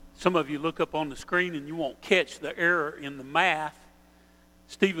Some of you look up on the screen and you won't catch the error in the math.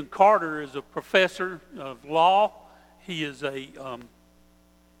 Stephen Carter is a professor of law. He is a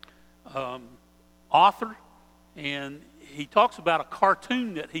author, and he talks about a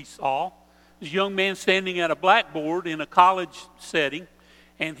cartoon that he saw. This young man standing at a blackboard in a college setting,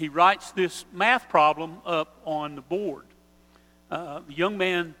 and he writes this math problem up on the board. The young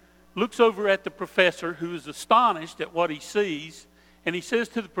man looks over at the professor, who is astonished at what he sees, and he says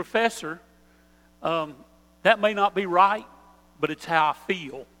to the professor, that may not be right, but it's how I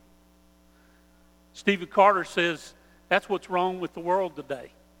feel. Stephen Carter says, that's what's wrong with the world today.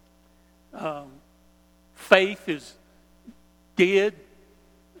 Faith is dead.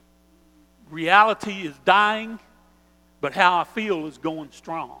 Reality is dying, but how I feel is going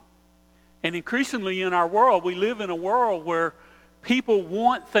strong. And increasingly in our world, we live in a world where people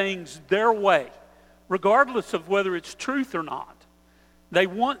want things their way, regardless of whether it's truth or not. They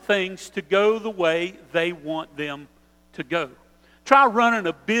want things to go the way they want them to go. Try running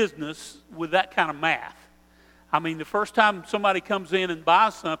a business with that kind of math. I mean, the first time somebody comes in and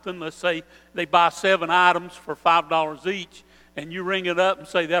buys something, let's say they buy 7 items for $5 each, and you ring it up and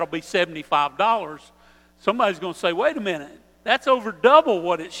say that'll be $75, somebody's going to say, wait a minute, that's over double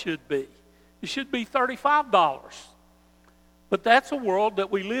what it should be. It should be $35. But that's a world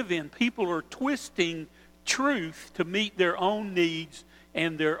that we live in. People are twisting truth to meet their own needs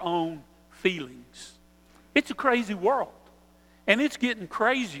and their own feelings. It's a crazy world, and it's getting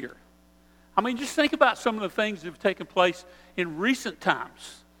crazier. I mean, just think about some of the things that have taken place in recent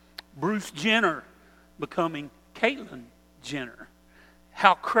times. Bruce Jenner becoming Caitlyn Jenner.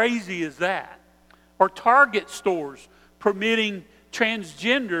 How crazy is that? Or Target stores permitting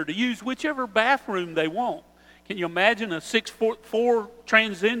transgender to use whichever bathroom they want. Can you imagine a 6'4"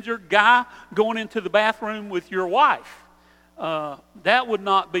 transgender guy going into the bathroom with your wife? That would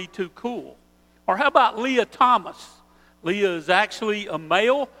not be too cool. Or how about Leah Thomas? Leah is actually a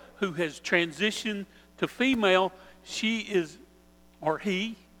male who has transitioned to female. She is, or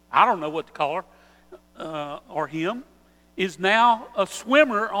he, I don't know what to call her, or him, is now a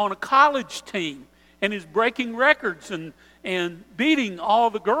swimmer on a college team and is breaking records and beating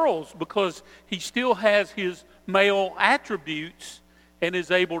all the girls because he still has his male attributes and is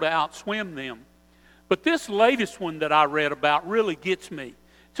able to outswim them. But this latest one that I read about really gets me.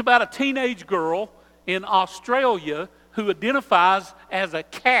 It's about a teenage girl in Australia who identifies as a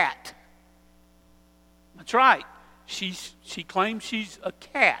cat. That's right. She claims she's a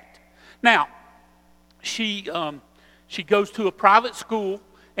cat. Now, she goes to a private school,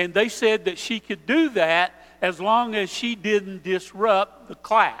 and they said that she could do that as long as she didn't disrupt the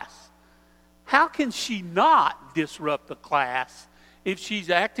class. How can she not disrupt the class if she's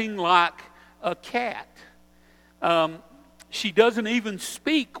acting like a cat? She doesn't even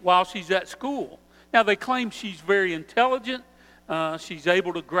speak while she's at school. Now, they claim she's very intelligent. She's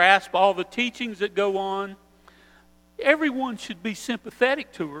able to grasp all the teachings that go on. Everyone should be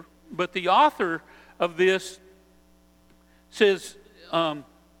sympathetic to her, but the author of this says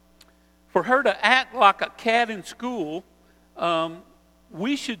for her to act like a cat in school,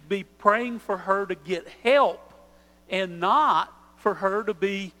 we should be praying for her to get help and not for her to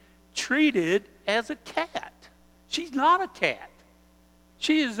be treated as a cat. She's not a cat.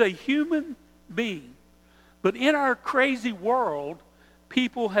 She is a human being. But in our crazy world,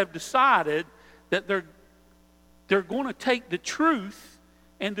 people have decided that they're going to take the truth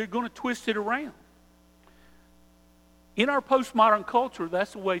and they're going to twist it around. In our postmodern culture,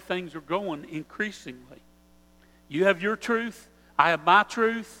 that's the way things are going increasingly. You have your truth, I have my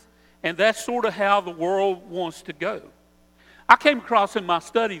truth, and that's sort of how the world wants to go. I came across in my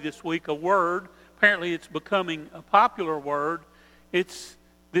study this week a word. Apparently it's becoming a popular word. It's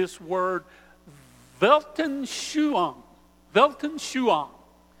this word, Weltanschauung. Weltanschauung.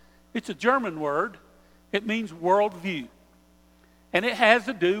 It's a German word. It means worldview. And it has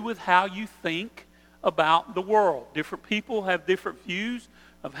to do with how you think about the world. Different people have different views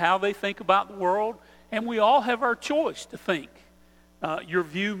of how they think about the world, and we all have our choice to think. Your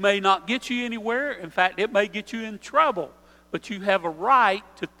view may not get you anywhere. In fact, it may get you in trouble. But you have a right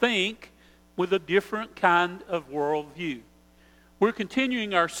to think with a different kind of worldview. We're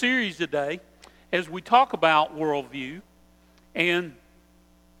continuing our series today as we talk about worldview. And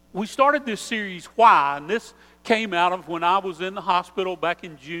we started this series, Why? And this came out of when I was in the hospital back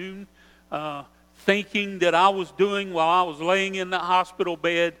in June, thinking that I was doing while I was laying in the hospital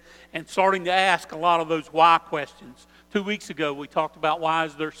bed and starting to ask a lot of those why questions. 2 weeks ago, we talked about why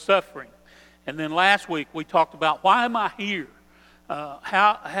is there suffering. And then last week, we talked about why am I here?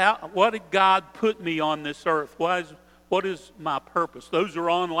 What did God put me on this earth? What What is my purpose? Those are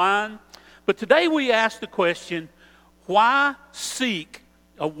online. But today we ask the question, why seek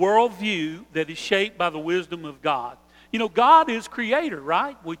a worldview that is shaped by the wisdom of God? You know, God is creator,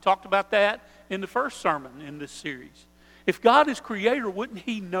 right? We talked about that in the first sermon in this series. If God is creator, wouldn't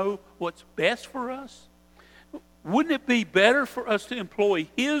he know what's best for us? Wouldn't it be better for us to employ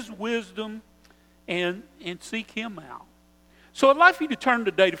his wisdom and seek him out? So I'd like for you to turn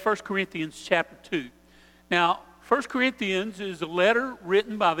today to 1 Corinthians chapter 2. Now, 1 Corinthians is a letter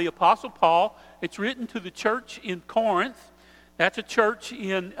written by the Apostle Paul. It's written to the church in Corinth. That's a church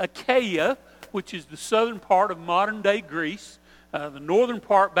in Achaia, which is the southern part of modern-day Greece. The northern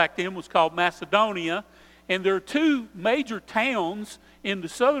part back then was called Macedonia. And there are two major towns in the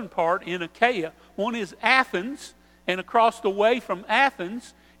southern part in Achaia. One is Athens, and across the way from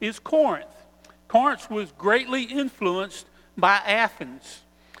Athens is Corinth. Corinth was greatly influenced by Athens.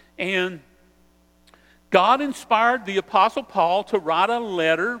 And God inspired the Apostle Paul to write a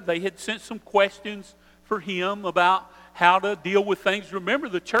letter. They had sent some questions for him about how to deal with things. Remember,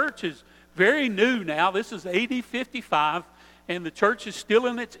 the church is very new now. This is AD 55, and the church is still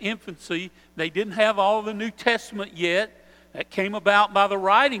in its infancy. They didn't have all the New Testament yet. That came about by the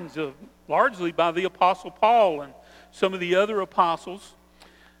writings of, largely by the Apostle Paul and some of the other apostles.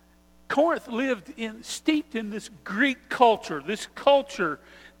 Corinth lived steeped in this Greek culture, this culture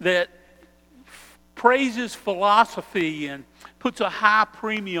that praises philosophy and puts a high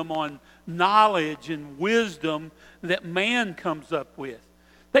premium on knowledge and wisdom that man comes up with.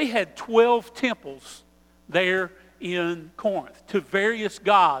 They had 12 temples there in Corinth to various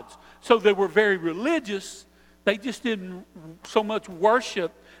gods. So they were very religious. They just didn't so much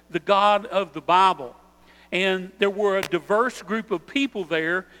worship the God of the Bible. And there were a diverse group of people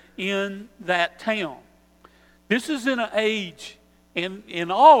there in that town. This is in an age, and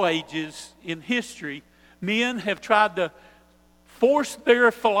in all ages in history, men have tried to force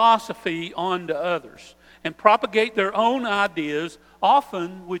their philosophy onto others and propagate their own ideas,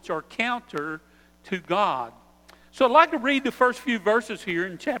 often which are counter to God. So I'd like to read the first few verses here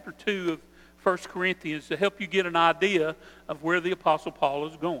in chapter 2 of 1 Corinthians to help you get an idea of where the Apostle Paul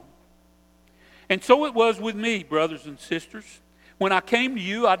is going. And so it was with me, brothers and sisters. When I came to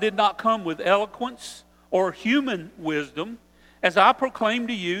you, I did not come with eloquence or human wisdom, as I proclaimed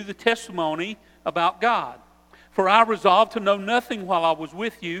to you the testimony about God. For I resolved to know nothing while I was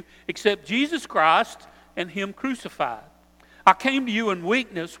with you except Jesus Christ and him crucified. I came to you in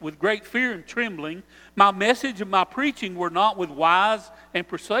weakness with great fear and trembling. My message and my preaching were not with wise and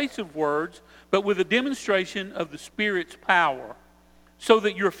persuasive words, but with a demonstration of the Spirit's power, so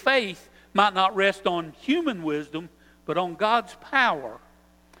that your faith might not rest on human wisdom, but on God's power.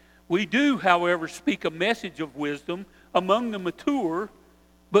 We do, however, speak a message of wisdom among the mature,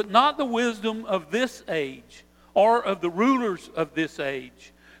 but not the wisdom of this age, or of the rulers of this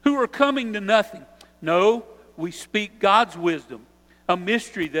age, who are coming to nothing. No, we speak God's wisdom, a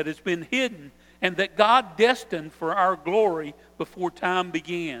mystery that has been hidden and that God destined for our glory before time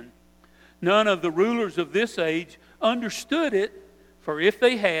began. None of the rulers of this age understood it, for if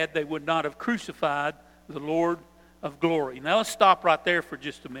they had, they would not have crucified the Lord of glory. Now let's stop right there for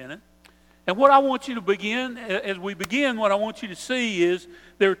just a minute. And what I want you to begin, as we begin, what I want you to see is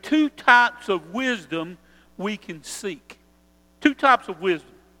there are two types of wisdom we can seek. Two types of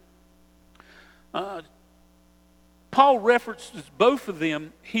wisdom. Paul references both of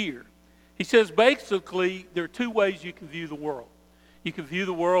them here. He says basically there are two ways you can view the world. You can view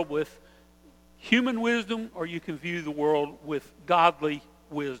the world with human wisdom, or you can view the world with godly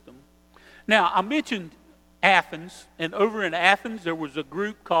wisdom. Now, I mentioned Athens, and over in Athens there was a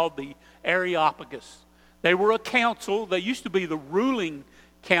group called the Areopagus. They were a council. They used to be the ruling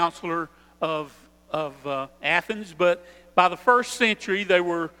counselor of Athens, but by the first century they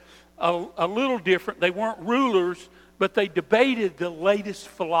were a little different. They weren't rulers, but they debated the latest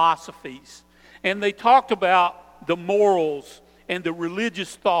philosophies. And they talked about the morals and the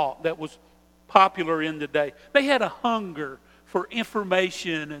religious thought that was popular in the day. They had a hunger for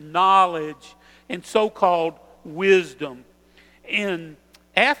information and knowledge and so-called wisdom. And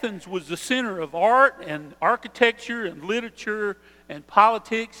Athens was the center of art and architecture and literature and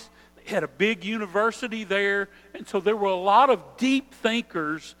politics. They had a big university there, and so there were a lot of deep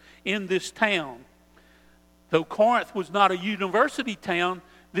thinkers in this town. Though Corinth was not a university town,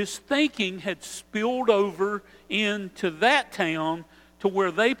 this thinking had spilled over into that town to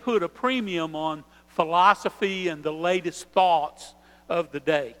where they put a premium on philosophy and the latest thoughts of the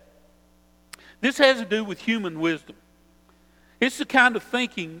day. This has to do with human wisdom. It's the kind of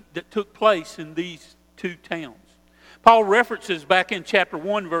thinking that took place in these two towns. Paul references back in chapter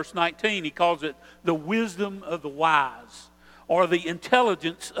 1, verse 19, he calls it the wisdom of the wise, or the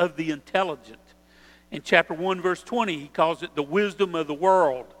intelligence of the intelligent. In chapter 1, verse 20, he calls it the wisdom of the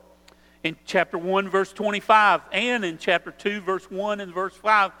world. In chapter 1, verse 25, and in chapter 2, verse 1 and verse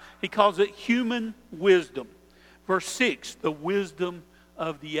 5, he calls it human wisdom. Verse 6, the wisdom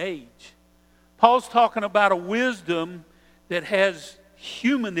of the age. Paul's talking about a wisdom that has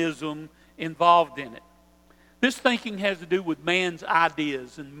humanism involved in it. This thinking has to do with man's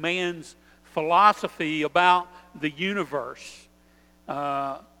ideas and man's philosophy about the universe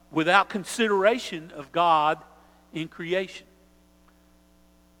without consideration of God in creation.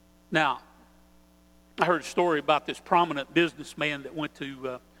 Now, I heard a story about this prominent businessman that went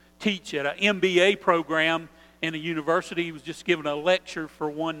to teach at an MBA program in a university. He was just giving a lecture for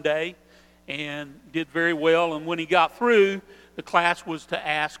one day and did very well. And when he got through, the class was to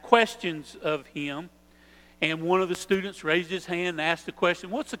ask questions of him. And one of the students raised his hand and asked the question,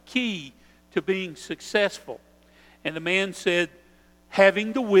 "What's the key to being successful?" And the man said,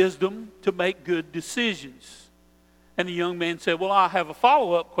 "Having the wisdom to make good decisions." And the young man said, "Well, I have a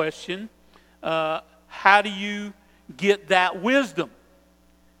follow-up question. How do you get that wisdom?"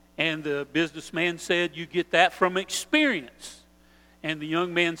 And the businessman said, "You get that from experience." And the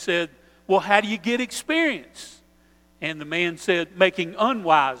young man said, "Well, how do you get experience?" And the man said, "Making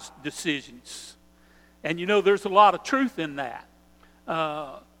unwise decisions." And you know, there's a lot of truth in that.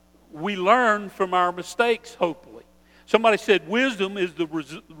 We learn from our mistakes, hopefully. Somebody said wisdom is the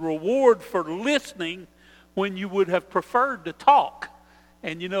reward for listening when you would have preferred to talk.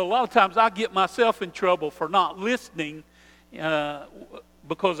 And you know, a lot of times I get myself in trouble for not listening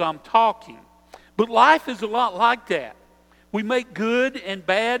because I'm talking. But life is a lot like that. We make good and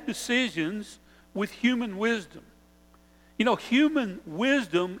bad decisions with human wisdom. You know, human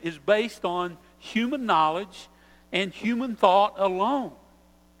wisdom is based on human knowledge and human thought alone.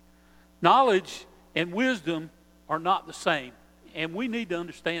 Knowledge and wisdom are not the same, and we need to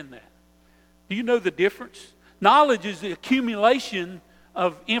understand that. Do you know the difference? Knowledge is the accumulation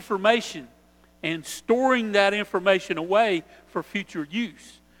of information and storing that information away for future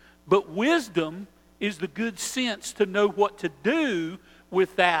use. But wisdom is the good sense to know what to do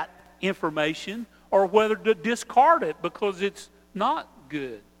with that information or whether to discard it because it's not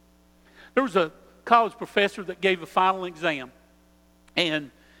good. There was a college professor that gave a final exam,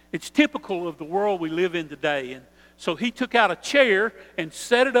 and it's typical of the world we live in today. And so he took out a chair and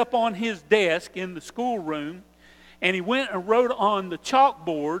set it up on his desk in the schoolroom, and he went and wrote on the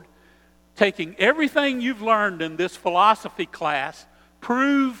chalkboard, taking everything you've learned in this philosophy class,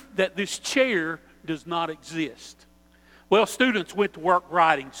 prove that this chair does not exist. Well, students went to work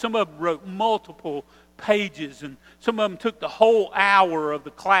writing. Some of them wrote multiple pages, and some of them took the whole hour of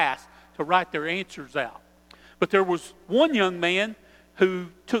the class to write their answers out. But there was one young man who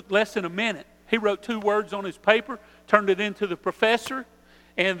took less than a minute. He wrote 2 words on his paper, turned it into the professor,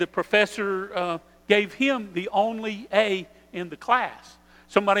 and the professor gave him the only A in the class.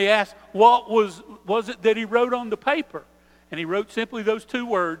 Somebody asked, what was it that he wrote on the paper? And he wrote simply those 2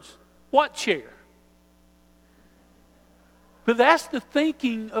 words, "What chair?" But that's the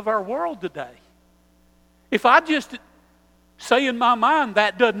thinking of our world today. If I just say in my mind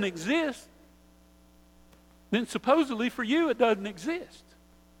that doesn't exist, then supposedly for you it doesn't exist.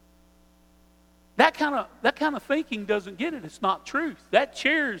 That kind of thinking doesn't get it. It's not truth. That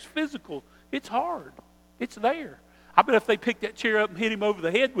chair is physical. It's hard. It's there. I bet if they picked that chair up and hit him over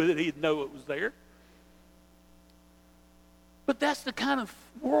the head with it, he'd know it was there. But that's the kind of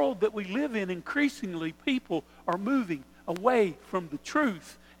world that we live in. Increasingly, people are moving away from the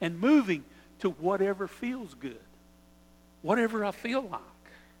truth and moving to whatever feels good, whatever I feel like.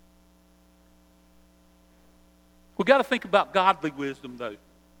 We've got to think about godly wisdom, though.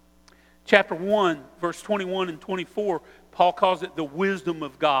 Chapter 1, verse 21 and 24, Paul calls it the wisdom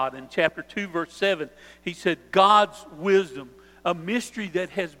of God. In chapter 2, verse 7, he said, God's wisdom, a mystery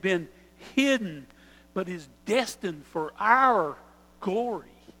that has been hidden but is destined for our glory.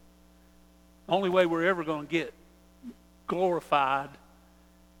 The only way we're ever going to get glorified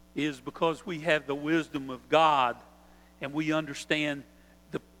is because we have the wisdom of God and we understand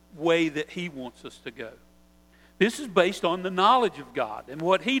the way that He wants us to go. This is based on the knowledge of God and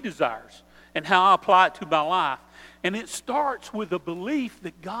what He desires and how I apply it to my life. And it starts with a belief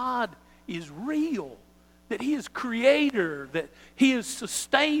that God is real, that He is creator, that He is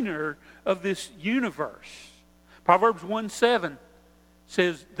sustainer of this universe. Proverbs 1:7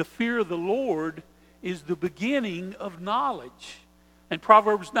 says, the fear of the Lord is the beginning of knowledge. And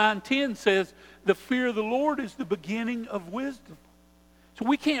Proverbs 9:10 says, the fear of the Lord is the beginning of wisdom. So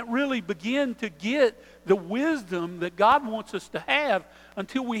we can't really begin to get the wisdom that God wants us to have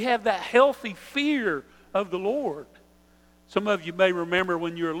until we have that healthy fear of the Lord. Some of you may remember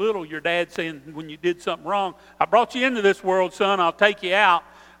when you were little, your dad saying when you did something wrong, I brought you into this world, son, I'll take you out.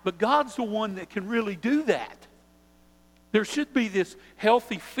 But God's the one that can really do that. There should be this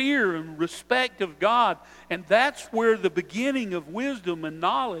healthy fear and respect of God, and that's where the beginning of wisdom and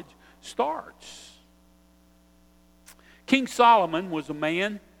knowledge starts. King Solomon was a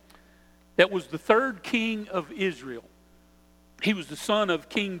man that was the third king of Israel. He was the son of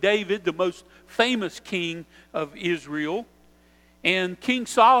King David, the most famous king of Israel. And King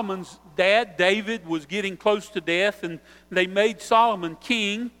Solomon's dad, David, was getting close to death, and they made Solomon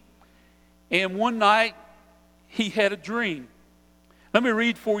king. And one night, he had a dream. Let me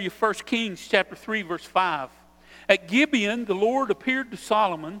read for you 1 Kings chapter 3, verse 5. At Gibeon, the Lord appeared to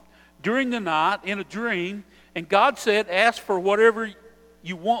Solomon during the night in a dream, and God said, ask for whatever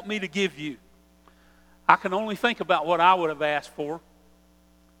you want me to give you. I can only think about what I would have asked for.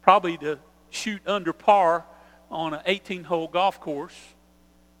 Probably to shoot under par on an 18-hole golf course.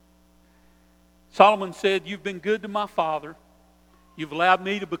 Solomon said, you've been good to my father. You've allowed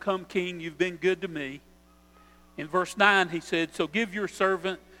me to become king. You've been good to me. In verse 9, he said, so give your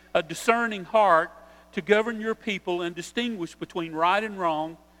servant a discerning heart to govern your people and distinguish between right and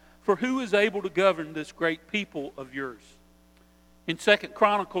wrong. For who is able to govern this great people of yours? In 2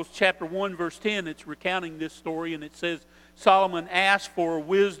 Chronicles chapter 1, verse 10, it's recounting this story, and it says, Solomon asked for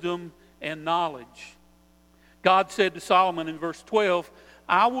wisdom and knowledge. God said to Solomon in verse 12,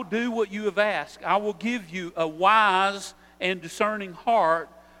 I will do what you have asked. I will give you a wise and discerning heart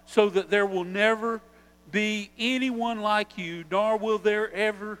so that there will never be anyone like you, nor will there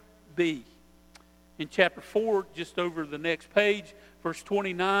ever be. In chapter 4, just over the next page, verse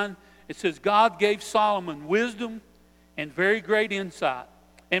 29, it says, God gave Solomon wisdom and very great insight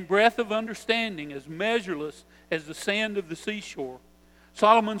and breadth of understanding as measureless as the sand of the seashore.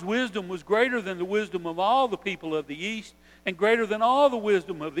 Solomon's wisdom was greater than the wisdom of all the people of the east and greater than all the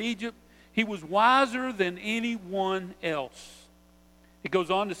wisdom of Egypt. He was wiser than anyone else. It goes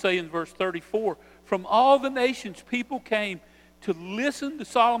on to say in verse 34, from all the nations people came to listen to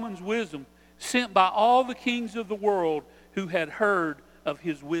Solomon's wisdom, sent by all the kings of the world who had heard of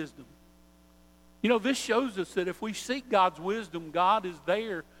his wisdom. You know, this shows us that if we seek God's wisdom, God is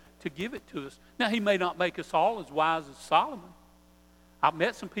there to give it to us. Now, he may not make us all as wise as Solomon. I've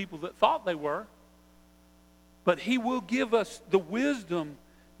met some people that thought they were. But he will give us the wisdom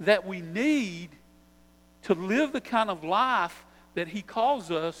that we need to live the kind of life that he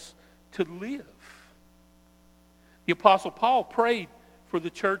calls us to live. The Apostle Paul prayed for the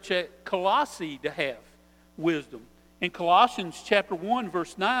church at Colossae to have wisdom. In Colossians chapter 1,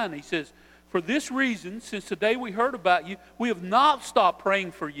 verse 9, he says, for this reason, since the day we heard about you, we have not stopped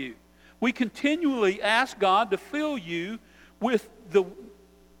praying for you. We continually ask God to fill you with the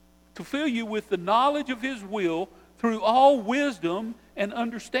knowledge of his will through all wisdom and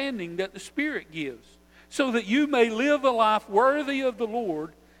understanding that the Spirit gives, so that you may live a life worthy of the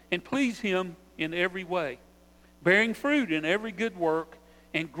Lord and please him in every way, bearing fruit in every good work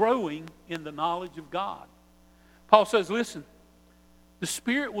and growing in the knowledge of God. Paul says, listen, the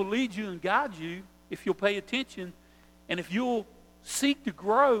Spirit will lead you and guide you if you'll pay attention, and if you'll seek to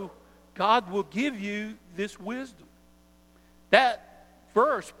grow, God will give you this wisdom. That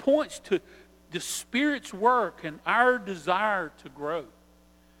verse points to the Spirit's work and our desire to grow.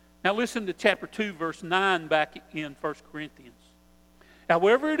 Now listen to chapter 2, verse 9 back in 1 Corinthians.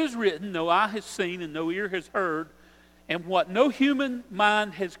 However it is written, no eye has seen and no ear has heard, and what no human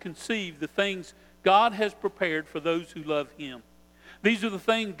mind has conceived, the things God has prepared for those who love him. These are the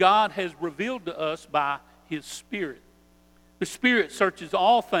things God has revealed to us by his Spirit. The Spirit searches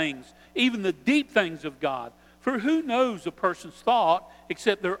all things, even the deep things of God. For who knows a person's thought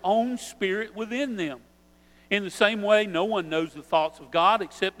except their own spirit within them? In the same way, no one knows the thoughts of God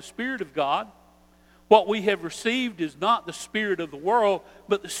except the Spirit of God. What we have received is not the spirit of the world,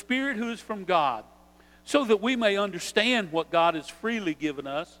 but the Spirit who is from God, so that we may understand what God has freely given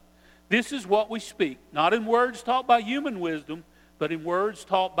us. This is what we speak, not in words taught by human wisdom, but in words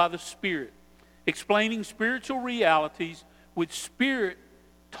taught by the Spirit, explaining spiritual realities with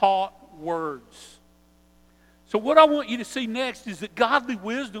Spirit-taught words. So what I want you to see next is that godly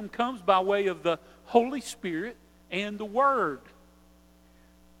wisdom comes by way of the Holy Spirit and the Word.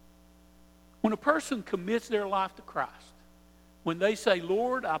 When a person commits their life to Christ, when they say,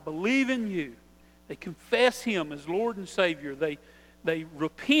 Lord, I believe in you, they confess him as Lord and Savior, they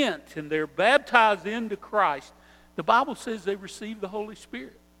repent and they're baptized into Christ, the Bible says they receive the Holy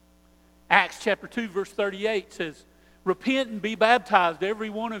Spirit. Acts chapter 2, verse 38 says, Repent and be baptized, every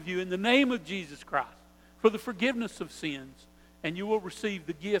one of you, in the name of Jesus Christ, for the forgiveness of sins, and you will receive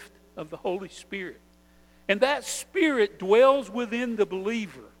the gift of the Holy Spirit. And that Spirit dwells within the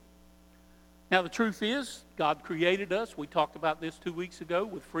believer. Now, the truth is, God created us. We talked about this 2 weeks ago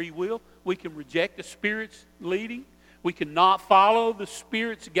with free will. We can reject the Spirit's leading. We can not follow the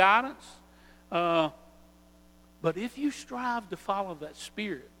Spirit's guidance. But if you strive to follow that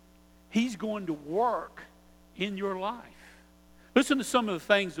Spirit, He's going to work in your life. Listen to some of the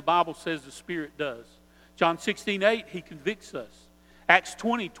things the Bible says the Spirit does. John 16:8, He convicts us. Acts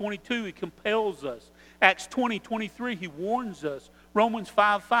 20:22, He compels us. Acts 20:23, He warns us. Romans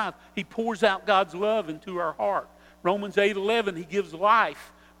 5:5, He pours out God's love into our heart. Romans 8:11, He gives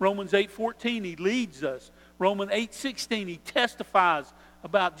life. Romans 8:14, He leads us. Romans 8:16, He testifies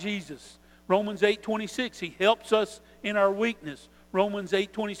about Jesus. Romans 8:26, He helps us in our weakness. Romans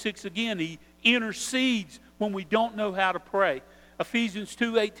 8:26 again, He intercedes when we don't know how to pray. Ephesians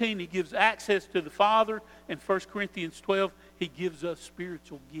 2:18, He gives access to the Father. And 1 Corinthians 12, He gives us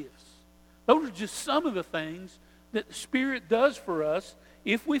spiritual gifts. Those are just some of the things that the Spirit does for us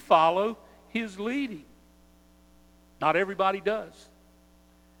if we follow His leading. Not everybody does.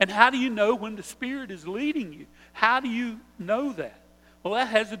 And how do you know when the Spirit is leading you? How do you know that? Well, that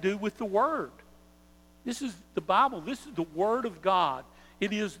has to do with the Word. This is the Bible. This is the Word of God.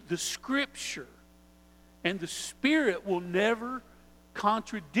 It is the Scripture. And the Spirit will never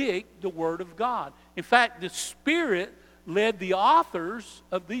contradict the Word of God. In fact, the Spirit led the authors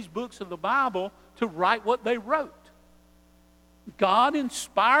of these books of the Bible to write what they wrote. God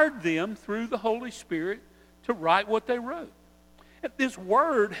inspired them through the Holy Spirit to write what they wrote. And this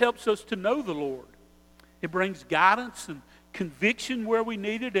Word helps us to know the Lord. It brings guidance and conviction where we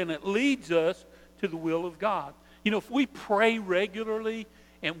need it, and it leads us to the will of God. You know, if we pray regularly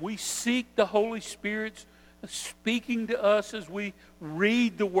and we seek the Holy Spirit's speaking to us as we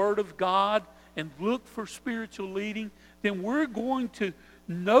read the Word of God and look for spiritual leading, then we're going to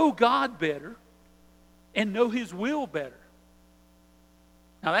know God better and know His will better.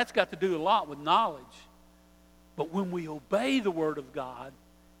 Now, that's got to do a lot with knowledge. But when we obey the Word of God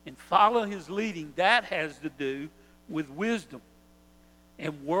and follow His leading, that has to do with wisdom.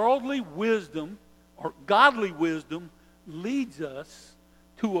 And worldly wisdom, or godly wisdom, leads us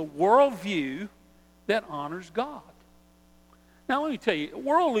to a worldview that honors God. Now, let me tell you,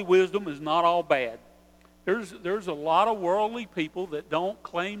 worldly wisdom is not all bad. There's a lot of worldly people that don't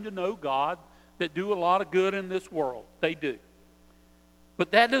claim to know God that do a lot of good in this world. They do.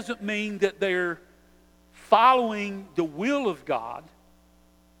 But that doesn't mean that they're following the will of God.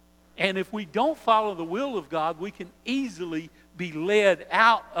 And if we don't follow the will of God, we can easily be led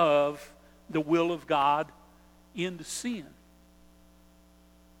out of the will of God into sin.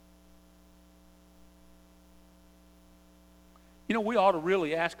 You know, we ought to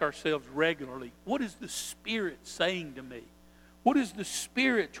really ask ourselves regularly, what is the Spirit saying to me? What is the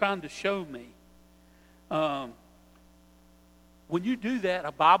Spirit trying to show me? When you do that,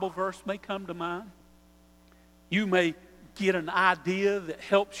 a Bible verse may come to mind. You may get an idea that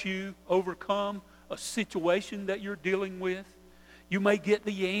helps you overcome a situation that you're dealing with. You may get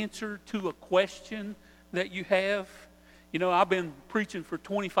the answer to a question that you have. You know, I've been preaching for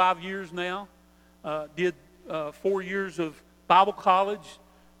 25 years now. Did 4 years of Bible college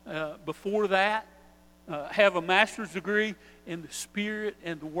before that. Have a master's degree, and the Spirit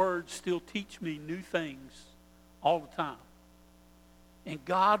and the Word still teach me new things all the time. And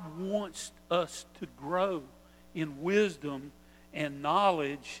God wants us to grow in wisdom and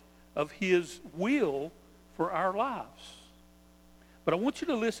knowledge of His will for our lives. But I want you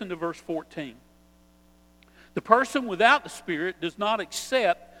to listen to verse 14. The person without the Spirit does not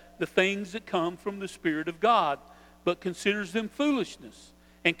accept the things that come from the Spirit of God, but considers them foolishness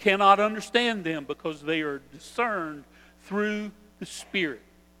and cannot understand them because they are discerned through the Spirit.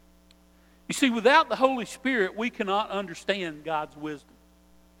 You see, without the Holy Spirit, we cannot understand God's wisdom.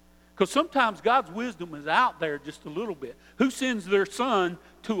 Because sometimes God's wisdom is out there just a little bit. Who sends their son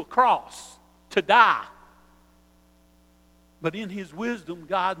to a cross to die? But in His wisdom,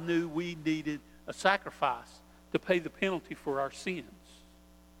 God knew we needed a sacrifice to pay the penalty for our sins.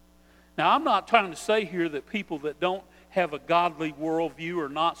 Now, I'm not trying to say here that people that don't have a godly worldview are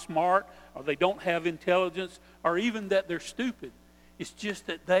not smart, or they don't have intelligence, or even that they're stupid. It's just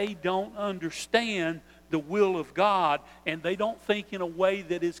that they don't understand the will of God, and they don't think in a way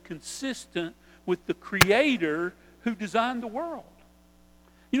that is consistent with the Creator who designed the world.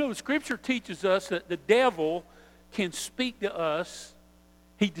 You know, the Scripture teaches us that the devil can speak to us.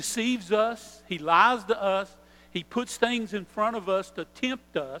 He deceives us. He lies to us. He puts things in front of us to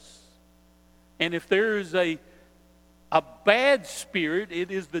tempt us. And if there is a a bad spirit,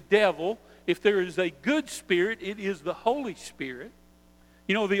 it is the devil. If there is a good spirit, it is the Holy Spirit.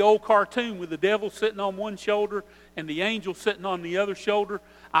 You know the old cartoon with the devil sitting on one shoulder and the angel sitting on the other shoulder?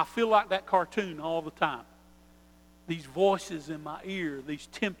 I feel like that cartoon all the time. These voices in my ear, these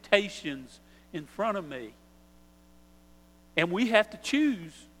temptations in front of me. And we have to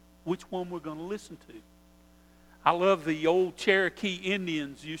choose which one we're going to listen to. I love the old Cherokee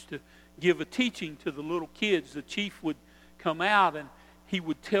Indians used to give a teaching to the little kids. The chief would come out and he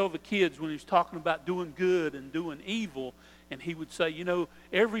would tell the kids when he was talking about doing good and doing evil, and he would say, you know,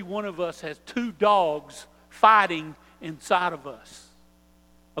 every one of us has two dogs fighting inside of us.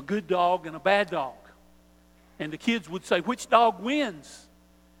 A good dog and a bad dog. And the kids would say, which dog wins?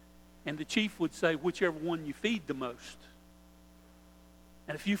 And the chief would say, whichever one you feed the most.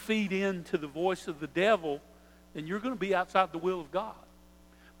 And if you feed in to the voice of the devil, then you're going to be outside the will of God.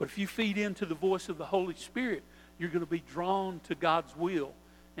 But if you feed into the voice of the Holy Spirit, you're going to be drawn to God's will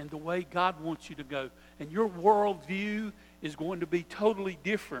and the way God wants you to go. And your worldview is going to be totally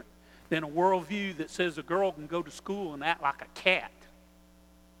different than a worldview that says a girl can go to school and act like a cat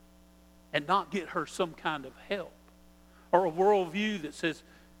and not get her some kind of help. Or a worldview that says,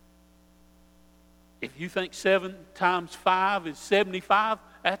 if you think 7 times 5 is 75,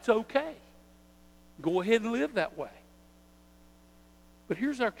 that's okay. Go ahead and live that way. But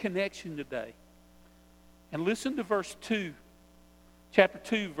here's our connection today. And listen to verse 2, chapter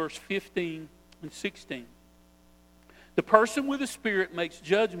 2, verse 15 and 16. The person with the Spirit makes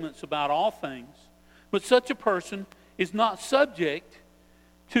judgments about all things, but such a person is not subject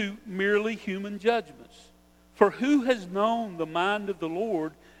to merely human judgments. For who has known the mind of the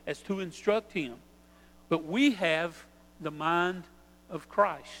Lord as to instruct him? But we have the mind of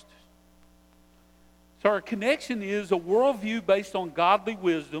Christ. So our connection is a worldview based on godly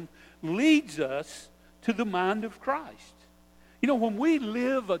wisdom leads us to the mind of Christ. You know, when we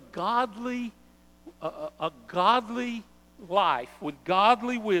live a godly life with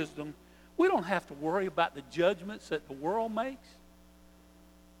godly wisdom, we don't have to worry about the judgments that the world makes.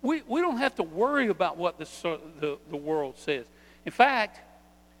 We don't have to worry about what the world says. In fact,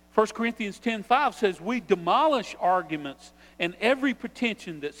 1 Corinthians 10:5 says we demolish arguments and every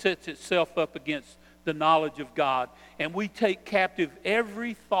pretension that sets itself up against the knowledge of God, and we take captive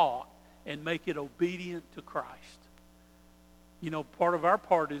every thought and make it obedient to Christ. You know, part of our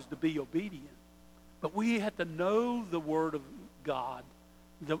part is to be obedient. But we have to know the Word of God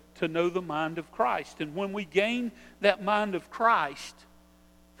to know the mind of Christ. And when we gain that mind of Christ,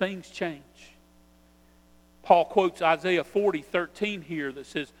 things change. Paul quotes Isaiah 40:13 here that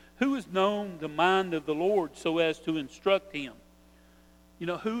says, who has known the mind of the Lord so as to instruct him? You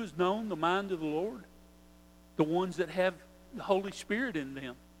know, who has known the mind of the Lord? The ones that have the Holy Spirit in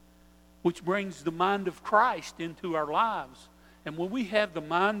them, which brings the mind of Christ into our lives. And when we have the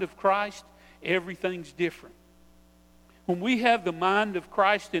mind of Christ, everything's different. When we have the mind of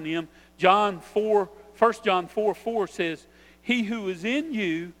Christ in him, 1 John 4:4 says, he who is in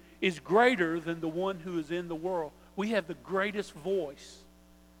you is greater than the one who is in the world. We have the greatest voice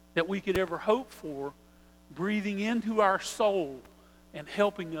that we could ever hope for, breathing into our soul and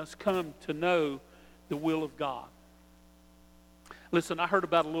helping us come to know the will of God. Listen, I heard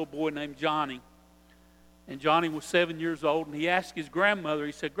about a little boy named Johnny. And Johnny was 7 years old, and he asked his grandmother,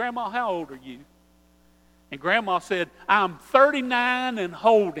 he said, Grandma, how old are you? And Grandma said, I'm 39 and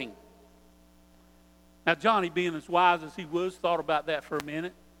holding. Now, Johnny, being as wise as he was, thought about that for a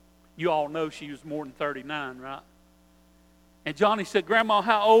minute. You all know she was more than 39, right? And Johnny said, Grandma,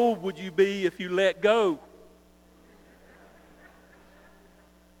 how old would you be if you let go?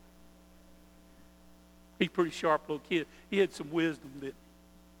 He's a pretty sharp little kid. He had some wisdom, didn't he?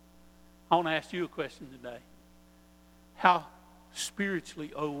 I want to ask you a question today. How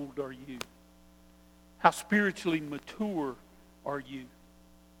spiritually old are you? How spiritually mature are you?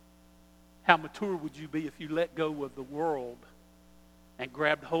 How mature would you be if you let go of the world and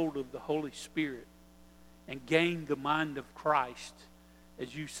grabbed hold of the Holy Spirit and gained the mind of Christ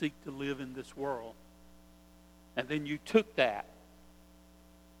as you seek to live in this world? And then you took that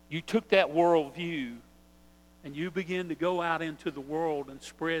worldview and you begin to go out into the world and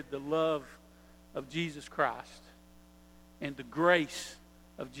spread the love of Jesus Christ and the grace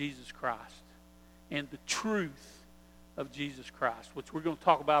of Jesus Christ and the truth of Jesus Christ, which we're going to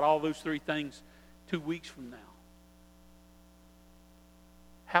talk about all those three things 2 weeks from now.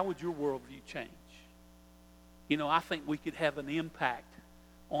 How would your worldview change? You know, I think we could have an impact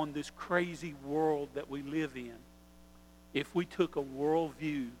on this crazy world that we live in if we took a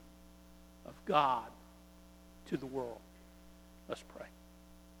worldview of God to the world. Let's pray.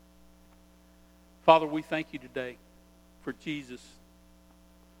 Father, we thank you today for Jesus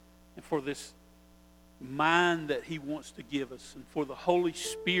and for this mind that he wants to give us, and for the Holy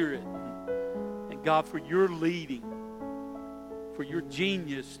Spirit, and God, for your leading, for your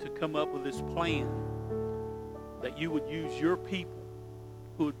genius to come up with this plan, that you would use your people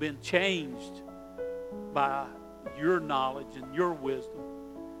who had been changed by your knowledge and your wisdom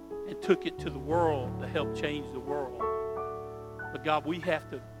and took it to the world to help change the world. But God, we have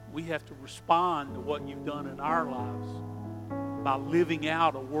to respond to what you've done in our lives by living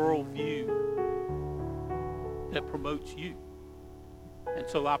out a worldview that promotes you. And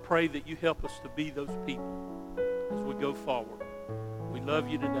so I pray that you help us to be those people as we go forward. We love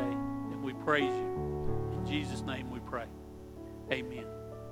you today and we praise you. In Jesus' name we pray. Amen.